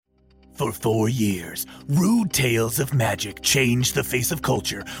For 4 years, Rude Tales of Magic changed the face of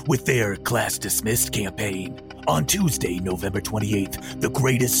culture with their Class Dismissed campaign. On Tuesday, November 28th, the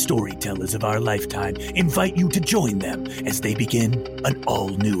greatest storytellers of our lifetime invite you to join them as they begin an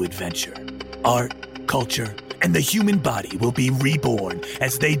all-new adventure. Art, culture, and the human body will be reborn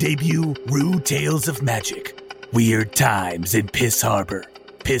as they debut Rude Tales of Magic. Weird Times in Piss Harbor.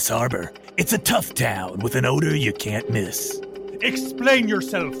 Piss Harbor, it's a tough town with an odor you can't miss. Explain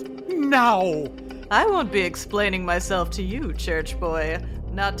yourself, now! I won't be explaining myself to you, church boy.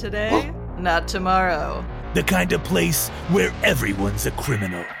 Not today, not tomorrow. The kind of place where everyone's a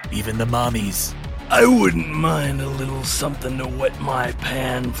criminal, even the mommies. I wouldn't mind a little something to wet my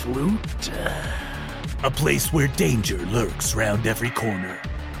pan flute. A place where danger lurks round every corner.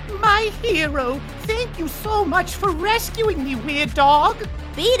 My hero, thank you so much for rescuing me, weird dog.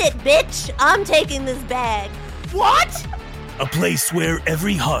 Beat it, bitch. I'm taking this bag. What? A place where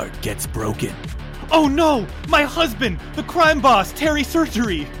every heart gets broken. Oh no! My husband! The crime boss, Terry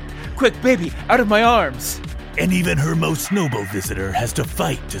Surgery! Quick, baby, out of my arms! And even her most noble visitor has to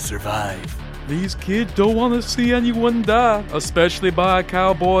fight to survive. These kids don't want to see anyone die, especially by a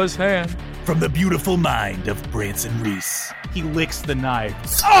cowboy's hand. From the beautiful mind of Branson Reese. He licks the knife.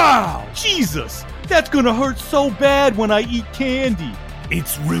 Ah! Jesus! That's gonna hurt so bad when I eat candy!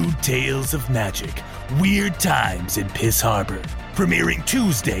 It's Rude Tales of Magic, Weird Times in Piss Harbor. Premiering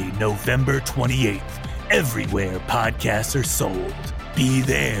Tuesday, November 28th. Everywhere podcasts are sold. Be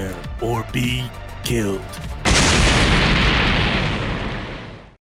there or be killed.